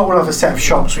there's this whole other set of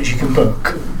shops which you can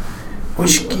book,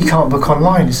 which you can't book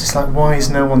online. It's just like, why has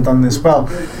no one done this well?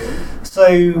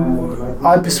 So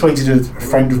I persuaded a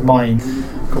friend of mine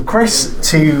called Chris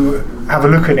to have a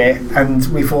look at it, and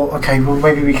we thought, okay, well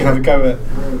maybe we can have a go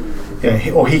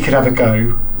at, or he could have a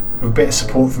go with a bit of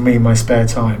support from me in my spare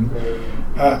time.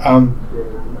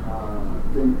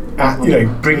 At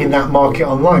bringing that market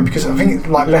online, because I think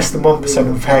like less than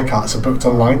 1% of haircuts are booked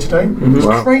online today. Mm-hmm. It's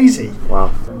crazy.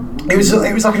 Wow. It was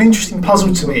like an interesting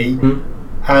puzzle to me,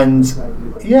 and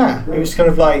yeah, it was kind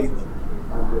of like,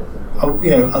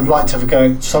 I'd like to have a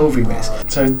go at solving this.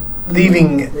 So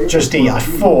leaving Just Eat, I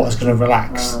thought I was going to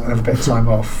relax and have a bit of time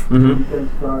off. In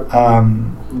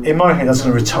my head, I was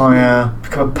going to retire,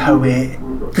 become a poet.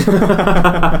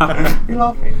 You're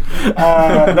laughing.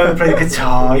 Learn to play the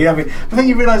guitar. You know what I mean? But then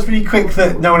you realise really quick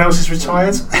that no one else is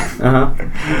retired.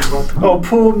 Oh,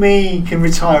 poor me can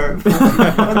retire at 40.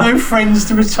 I've got no friends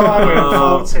to retire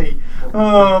at 40.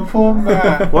 Oh, poor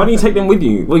man. Why don't you take them with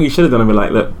you? Well, you should have done it. Be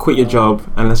like, look, quit your job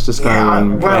and let's just go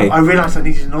and play. I realised I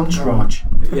needed an entourage.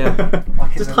 Yeah.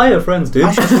 just hire friends, dude.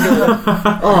 Let's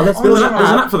There's an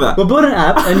app for that. We'll build an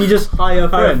app and you just hire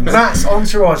friends. That's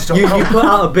entourage.com. You put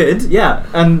out a bid, yeah,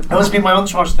 and I must be my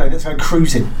entourage today. Let's go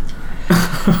cruising.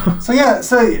 So I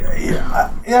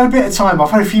had a bit of time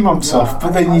off. I had a few months off,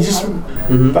 but then you just.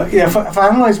 But if I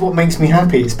analyse what makes me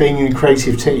happy, it's being in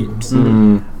creative teams.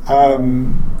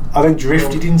 I then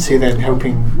drifted into then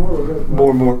helping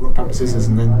more and more at Rock Paper Scissors,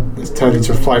 and then it's turned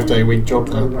into a 5-day-a-week job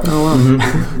now. Oh wow.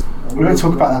 We're going to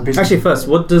talk about that business. Actually, first,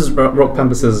 what does Rock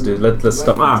Paper Scissors do? Let's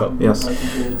start with that. Yes.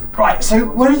 Right. So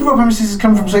where did Rock Paper Scissors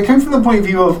come from? So it came from the point of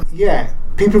view of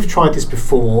people have tried this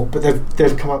before, but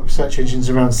they've come up with search engines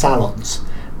around salons.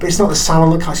 But it's not the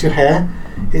salon that cuts your hair;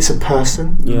 it's a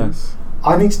person. Yes.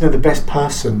 I need to know the best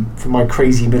person for my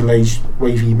crazy middle-aged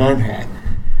wavy man hair,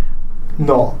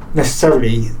 not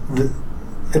necessarily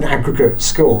an aggregate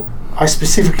score. I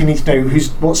specifically need to know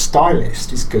what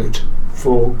stylist is good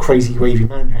for crazy wavy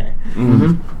man hair.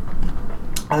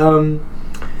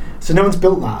 So no one's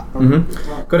built that.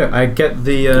 Got it. I get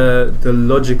the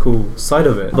logical side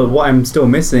of it, but what I'm still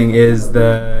missing is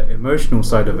the emotional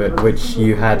side of it, which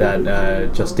you had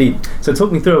at Just Eat. So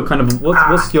talk me through kind of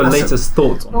what's your latest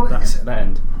thoughts on that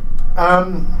end.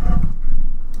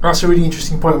 That's a really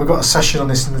interesting point. We've got a session on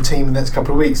this in the team in the next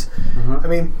couple of weeks. I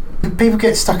mean, people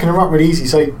get stuck in a rut really easy.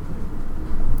 So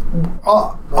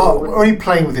we're only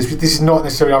playing with this. This is not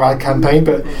necessarily our ad campaign,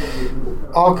 but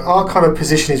our kind of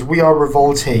position is we are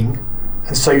revolting,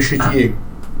 and so should you.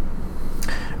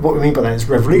 What we mean by that is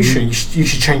revolution. You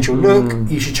should change your look.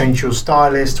 You should change your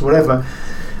stylist, whatever.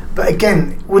 But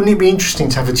again, wouldn't it be interesting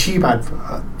to have a tube ad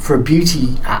for a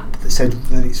beauty app that said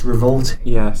that it's revolting?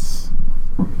 Yes.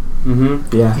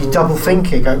 Yeah. You double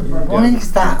think it. Go, why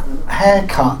is that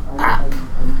haircut app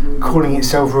calling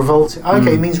itself revolting?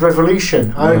 Okay, it means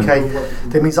revolution. Okay,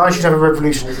 that means I should have a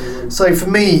revolution. So for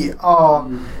me,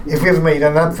 if we ever made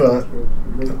an advert,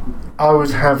 I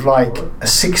would have like a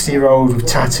 60-year-old with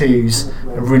tattoos,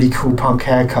 a really cool punk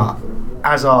haircut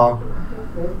as our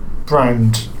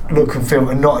brand look and feel,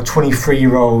 and not a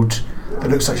 23-year-old that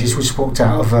looks like she's just walked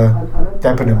out of a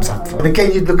Debenhams advert. And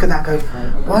again, you'd look at that and go,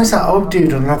 why is that old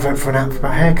dude on an advert for an app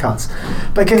about haircuts?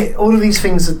 But again, all of these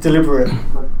things are deliberate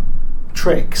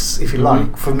tricks, if you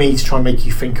like, for me to try and make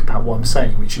you think about what I'm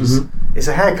saying, which is it's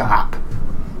a haircut app.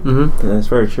 That's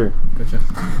very true. Gotcha.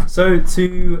 So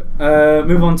to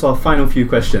move on to our final few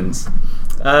questions.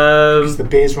 Because the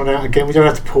beer's run out again, we don't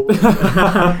have to pause.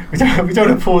 we don't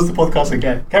have to pause the podcast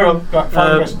again. Carry on. Right,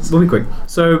 final questions. We'll be quick.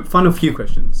 So, final few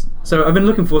questions. So, I've been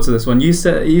looking forward to this one. You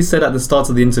said at the start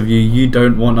of the interview you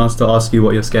don't want us to ask you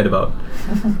what you're scared about.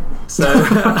 So,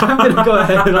 I'm going to go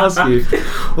ahead and ask you,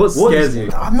 what scares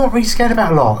you? I'm not really scared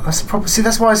about a lot. That's the problem. See,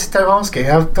 that's why I said don't ask it.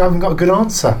 I haven't got a good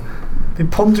answer. I've been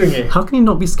pondering it. How can you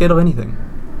not be scared of anything?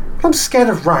 I'm scared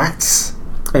of rats.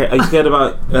 Are you scared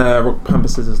about Rock Paper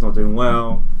Scissors not doing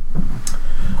well?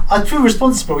 I feel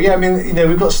responsible. Yeah, I mean,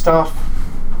 we've got staff.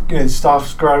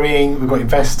 Staff's growing. We've got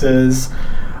investors.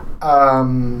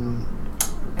 But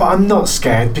I'm not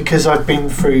scared because I've been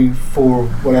through 4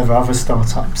 whatever other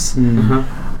startups.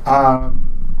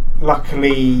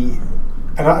 Luckily,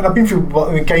 and I've been through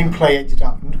what the gameplay ended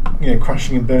up,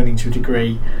 crashing and burning to a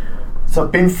degree. So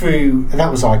I've been through, and that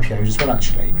was IPOs as well,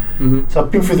 actually. So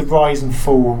I've been through the rise and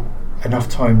fall enough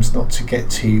times not to get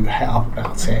too het up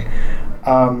about it.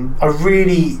 I'm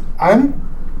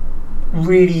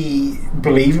really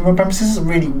believe in my premises. I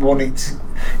really want it to,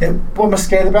 what am I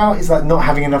scared about is like not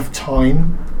having enough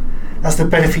time. That's the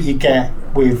benefit you get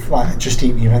with like Just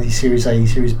Eat. You've had these Series A,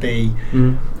 Series B.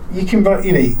 You can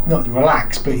not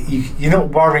relax, but you're not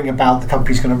worrying about the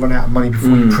company's going to run out of money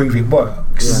before you prove it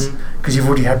works, because you've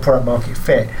already had product market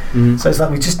fit. So it's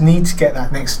like we just need to get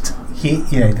that next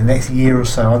year, the next year or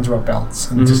so under our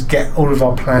belts, and just get all of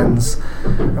our plans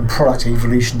and product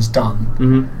evolutions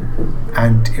done,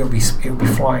 and it'll be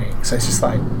flying. So it's just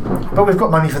like, but we've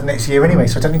got money for the next year anyway,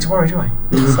 so I don't need to worry, do I?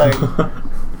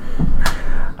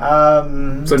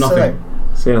 So nothing.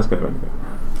 So that's good.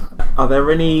 Are there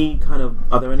any top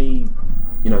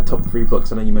 3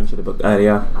 books? I know you mentioned a book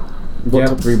earlier. What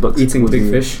top 3 books? Eating Big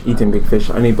Fish. Eating Big Fish.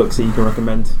 Any books that you can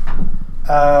recommend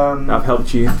that have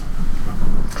helped you?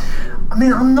 I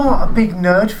mean, I'm not a big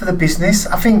nerd for the business.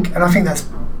 I think that's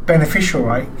beneficial,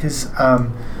 right? Because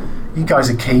you guys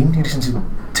are keen. You listen to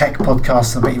tech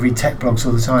podcasts. I bet you read tech blogs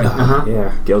all the time.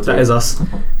 Yeah, guilty. That is us.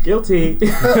 Guilty.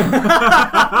 That's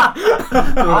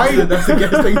the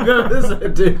best thing you've ever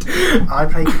said, dude. I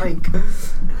play Quake.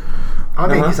 I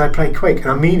mean, because I play Quake,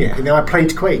 and I mean it. I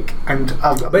played Quake, and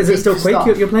but is it still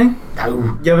Quake you're playing?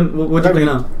 No. You haven't. What do you play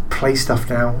now? Play stuff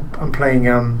now. I'm playing.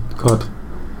 God.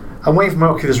 I'm waiting for my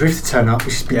Oculus Rift to turn up,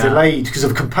 which has been delayed because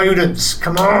of components.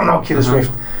 Come on, Oculus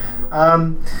Rift. I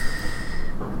mean.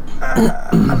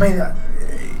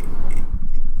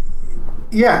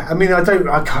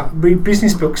 I can't read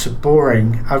business books are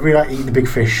boring. I really like Eating the Big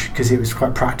Fish because it was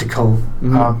quite practical.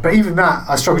 But even that,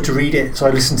 I struggled to read it, so I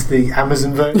listened to the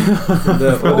Amazon version,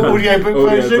 the audiobook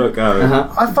version.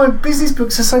 I find business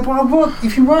books are so boring.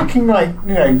 If you're working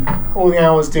all the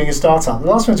hours doing a startup, the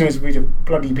last one I do is read a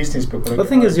bloody business book. The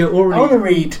thing is, I want to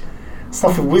read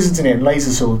stuff with wizards in it and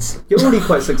laser swords. You're already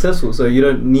quite successful, so you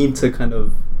don't need to kind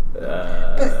of.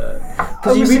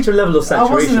 Because you reach a level of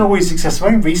saturation. I wasn't always successful.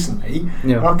 Only recently,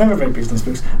 I've never read business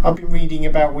books. I've been reading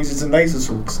about wizards and laser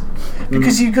swords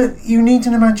because you need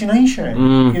an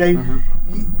imagination.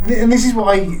 And this is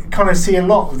what I kind of see a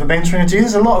lot of the mentoring I do.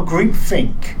 There's a lot of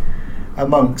groupthink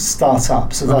amongst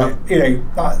startups. So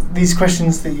these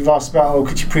questions that you've asked about,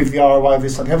 could you prove the ROI of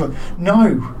this or the other?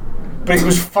 No. But it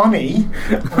was funny,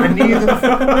 and I knew that.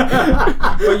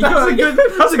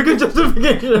 That's a good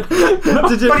justification.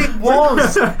 But it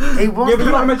was. Yeah, but you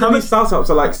don't imagine how many startups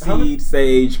are like seed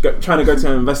stage, trying to go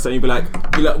to an investor, and you'd be like,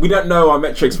 we don't know our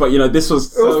metrics, but this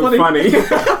was so funny.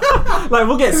 Like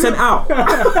we'll get sent out.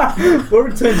 What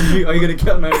return are you going to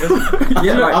get on my investment?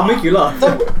 Yeah, I'll make you laugh.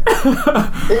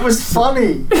 It was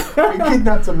funny. We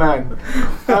kidnapped a man,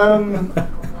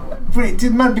 but it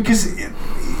didn't matter because.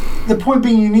 the point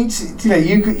being, you need to,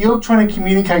 you're trying to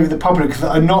communicate with the public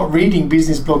that are not reading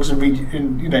business blogs and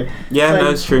Yeah, no,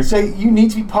 it's true. So you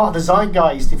need to be part of the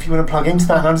zeitgeist if you want to plug into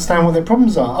that and understand what their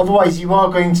problems are. Otherwise, you are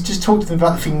going to just talk to them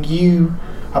about the thing you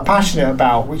are passionate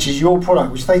about, which is your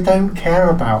product, which they don't care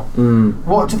about.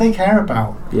 What do they care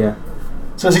about? Yeah.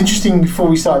 So it's interesting, before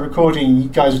we started recording, you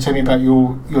guys were telling me about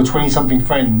your 20-something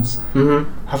friends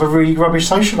have a really rubbish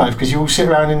social life because you all sit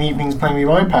around in the evenings playing with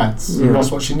your iPads and us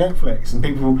watching Netflix, and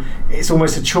people, it's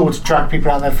almost a chore to drag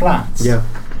people out of their flats. Yeah.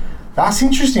 That's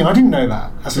interesting. I didn't know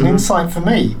that. That's an insight for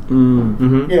me.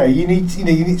 You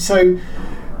need so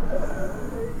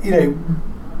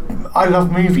I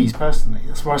love movies personally.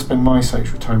 That's where I spend my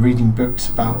social time, reading books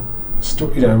about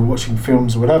watching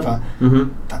films or whatever.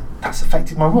 That's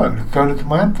affected my work. Go and look at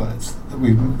my adverts that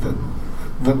we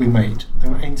made. They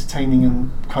were entertaining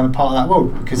and kind of part of that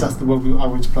world because that's the world I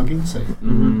wanted to plug into.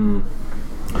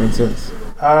 Makes sense.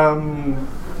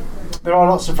 There are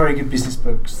lots of very good business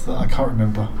books that I can't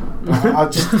remember.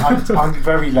 I'm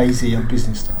very lazy on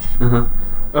business stuff.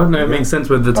 Oh no, it makes sense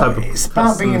with the type of. It's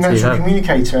about being a natural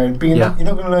communicator, and you're not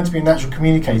going to learn to be a natural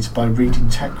communicator by reading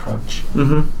TechCrunch.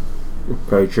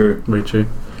 Very true. Very true.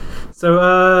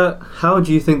 So, how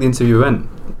do you think the interview went?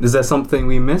 Is there something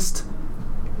we missed?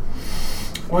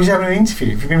 Well, you're having an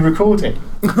interview. Have you been recording?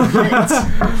 I've got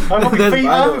my feet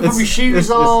up, I've got my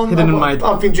shoes on,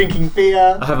 I've been drinking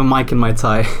beer. I have a mic in my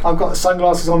tie. I've got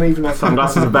sunglasses on, even though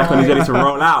Sunglasses are back on, he's ready to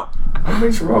roll out. I'm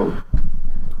ready to roll.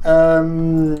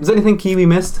 Is there anything key we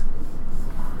missed?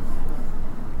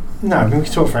 No, I mean, we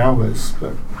can talk for hours,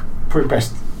 but probably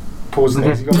best pause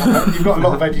things. You've got a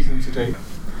lot of editing to do.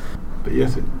 But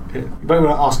yes, you might want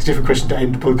to ask a different question to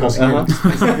end the podcast again.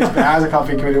 I can't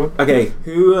think of anyone. Okay,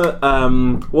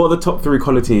 what are the top 3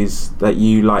 qualities that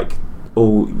you like,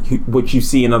 or what you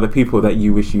see in other people that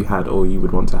you wish you had or you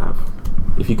would want to have?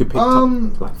 If you could pick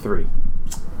top 3.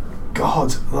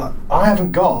 God, I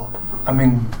haven't got. I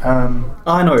mean,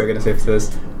 I know what you're going to say for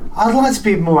this. I'd like to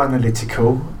be more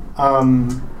analytical.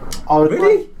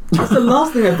 Really? That's the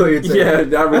last thing I thought you'd say. Yeah,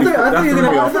 that really.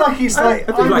 I feel like it's like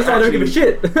I don't give a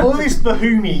shit. All this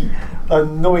bahoomy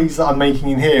noise that I'm making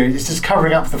in here is just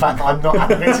covering up for the fact that I'm not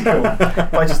analytical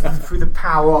by just through the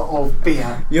power of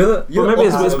beer. Maybe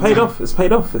it's paid off. It's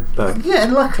paid off though. Yeah,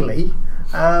 luckily.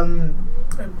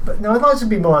 But no, I'd like to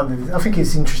be more analytical. I think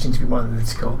it's interesting to be more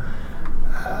analytical.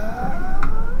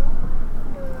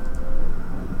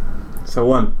 So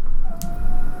 1.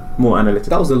 More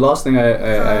analytical. That was the last thing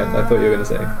I thought you were going to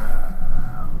say.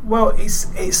 Well, it's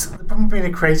the problem being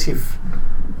a creative,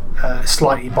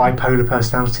 slightly bipolar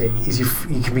personality is you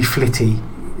can be flitty,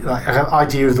 like an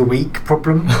idea of the week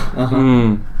problem,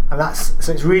 and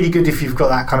so it's really good if you've got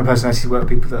that kind of personality to work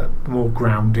with people that are more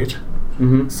grounded.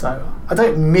 So I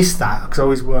don't miss that because I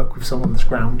always work with someone that's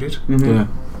grounded. Yeah.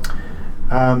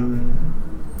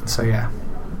 So yeah,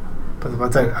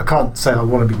 but I can't say I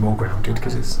want to be more grounded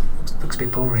because it looks a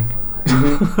bit boring.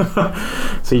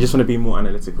 So you just want to be more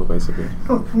analytical, basically?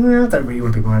 No, I don't really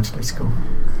want to be more analytical.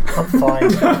 I'm fine.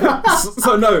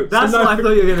 So no. That's what I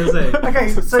thought you were going to say. Okay,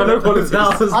 so no politics.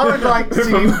 I'd like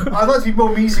to be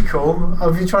more musical.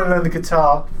 I've been trying to learn the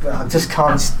guitar, but I just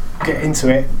can't get into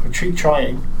it. I keep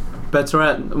trying. Better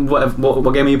at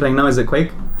what game are you playing now? Is it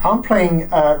Quake? I'm playing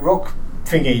Rock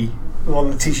Thingy, the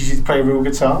one that teaches you to play real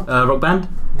guitar. Rock Band?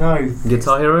 No.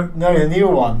 Guitar Hero? No, the new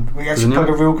one. We actually plug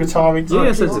a real guitar into it.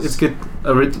 Yes, it's good.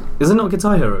 Is it not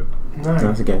Guitar Hero? No.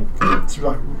 That's a game. It's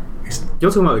like,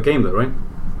 you're talking about a game though, right?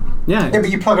 Yeah. Yeah,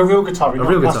 but you plug a real guitar in, a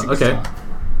real guitar. Okay. Guitar.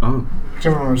 Oh. I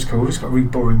don't remember what it's called. It's got a really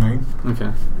boring name.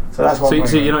 Okay. So that's what.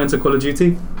 So you're not into Call of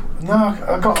Duty? No,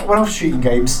 I got one off shooting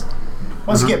games.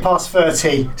 Once you get past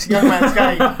 30, it's a young man's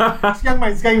game. It's a young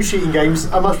man's game, shooting games.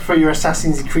 I much prefer your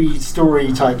Assassin's Creed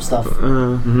story type stuff.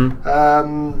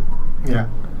 Yeah.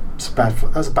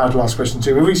 That's a bad last question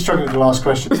too. We're really struggling with the last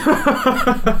question.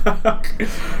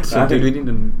 So dude, we need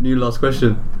a new last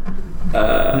question.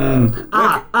 No,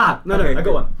 I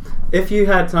got one. If you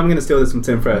had, I'm going to steal this from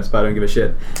Tim first, but I don't give a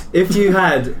shit. If you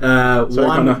had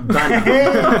one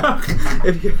banner,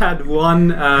 if you had one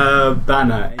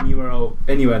banner anywhere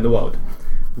in the world,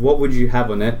 what would you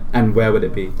have on it, and where would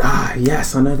it be?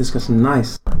 Yes, I know this question.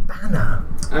 Nice. Banner.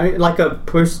 I mean, like a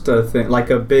poster thing,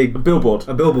 like a billboard.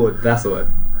 A billboard. That's the word.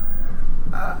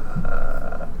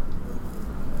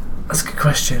 That's a good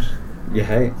question. Yeah,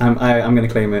 hey, I'm going to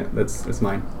claim it. It's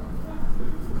mine.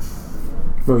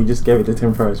 Well, you just gave it to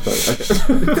Tim first, but okay.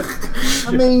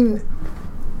 I mean,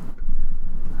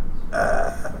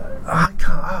 I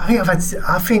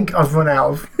think I've run out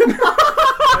of.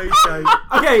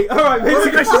 Okay, all right. All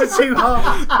the questions are too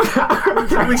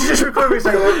hard. We should just record it and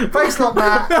say, thanks a lot,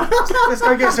 Matt. Let's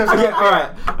go get some. Okay, all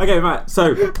right. Okay, Matt.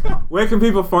 So, where can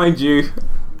people find you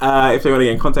if they want to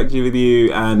get in contact with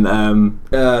you and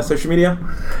social media?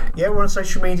 Yeah, we're on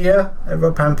social media at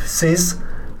RugPamPaces,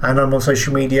 and I'm on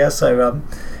social media. So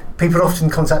people often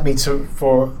contact me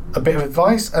for a bit of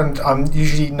advice, and I'm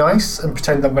usually nice and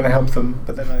pretend I'm going to help them,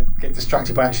 but then I get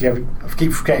distracted by I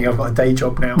keep forgetting I've got a day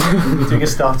job now, doing a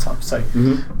startup. So,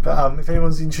 but if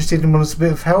anyone's interested and wants a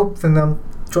bit of help, then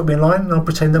drop me a line and I'll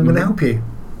pretend I'm going to help you.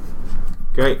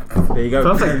 Great. There you go.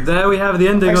 Perfect. There we have the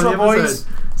ending Thanks of the a lot, episode.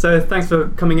 boys. So thanks for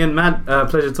coming in, Matt.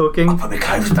 Pleasure talking. I'll put my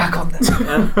clothes back on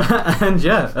then. And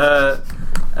yeah,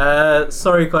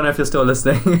 sorry, Connor, if you're still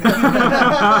listening.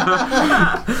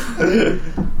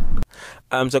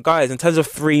 So guys, in terms of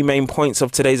 3 main points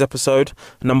of today's episode,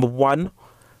 number 1,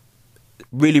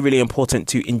 really, really important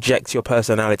to inject your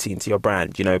personality into your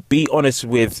brand. You know, be honest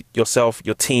with yourself,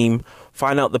 your team,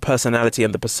 find out the personality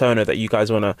and the persona that you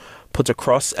guys want to put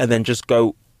across, and then just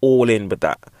go all in with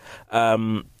that.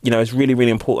 You know, it's really,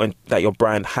 really important that your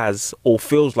brand has or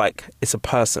feels like it's a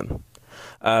person.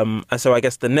 And so I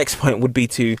guess the next point would be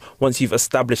to, once you've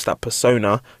established that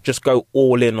persona, just go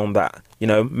all in on that. You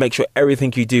know, make sure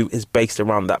everything you do is based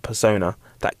around that persona,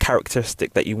 that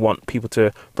characteristic that you want people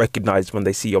to recognize when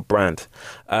they see your brand.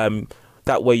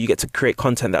 That way you get to create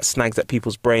content that snags at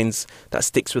people's brains, that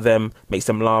sticks with them, makes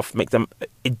them laugh, make them,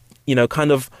 you know,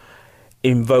 kind of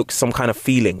invoke some kind of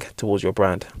feeling towards your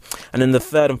brand. And then the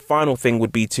third and final thing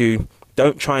would be to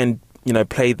don't try and, you know,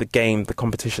 play the game the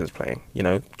competition is playing. You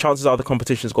know, chances are the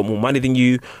competition's got more money than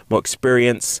you, more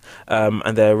experience,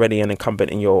 and they're already an incumbent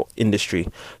in your industry.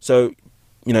 So,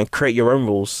 you know, create your own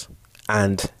rules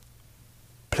and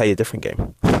play a different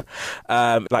game.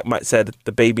 Like Mike said,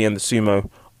 the baby and the sumo.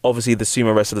 Obviously, the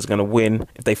sumo wrestler is going to win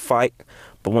if they fight,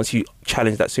 but once you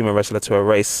challenge that sumo wrestler to a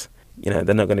race, you know,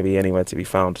 they're not going to be anywhere to be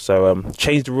found. So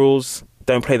change the rules,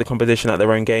 don't play the competition at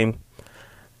their own game,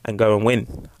 and go and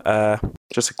win.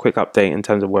 Just a quick update in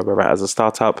terms of where we're at as a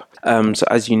startup. So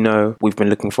as you know, we've been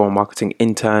looking for a marketing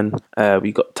intern.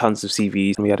 We got tons of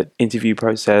CVs. We had an interview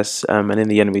process, and in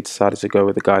the end, we decided to go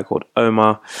with a guy called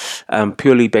Omar,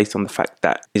 purely based on the fact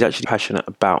that he's actually passionate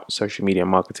about social media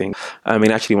marketing.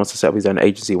 He actually wants to set up his own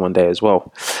agency one day as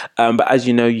well. But as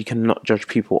you know, you cannot judge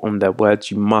people on their words.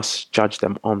 You must judge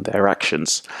them on their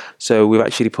actions. So we've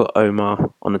actually put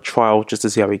Omar on a trial just to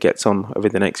see how he gets on over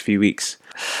the next few weeks.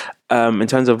 In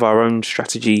terms of our own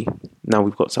strategy, now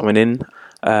we've got someone in.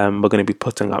 We're going to be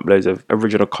putting up loads of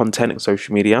original content on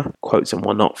social media, quotes and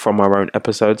whatnot from our own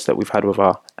episodes that we've had with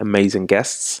our amazing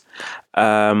guests.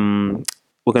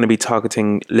 We're going to be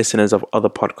targeting listeners of other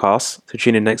podcasts. So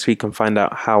tune in next week and find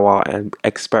out how our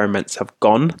experiments have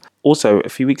gone. Also, a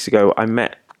few weeks ago, I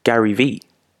met Gary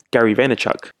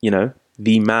Vaynerchuk, you know,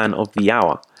 the man of the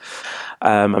hour.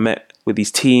 I met with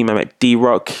his team. I met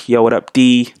D-Rock. Yo, what up,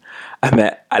 D? I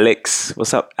met Alex.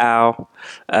 What's up, Al?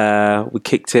 We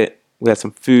kicked it. We had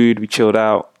some food. We chilled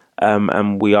out.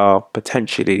 And we are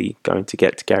potentially going to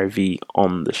get Gary V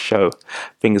on the show.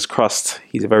 Fingers crossed.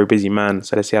 He's a very busy man.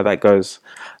 So let's see how that goes.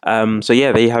 So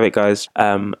yeah, there you have it, guys.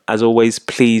 As always,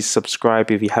 please subscribe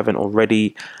if you haven't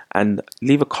already and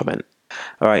leave a comment.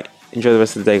 All right. Enjoy the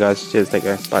rest of the day, guys. Cheers. Take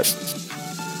care. Bye.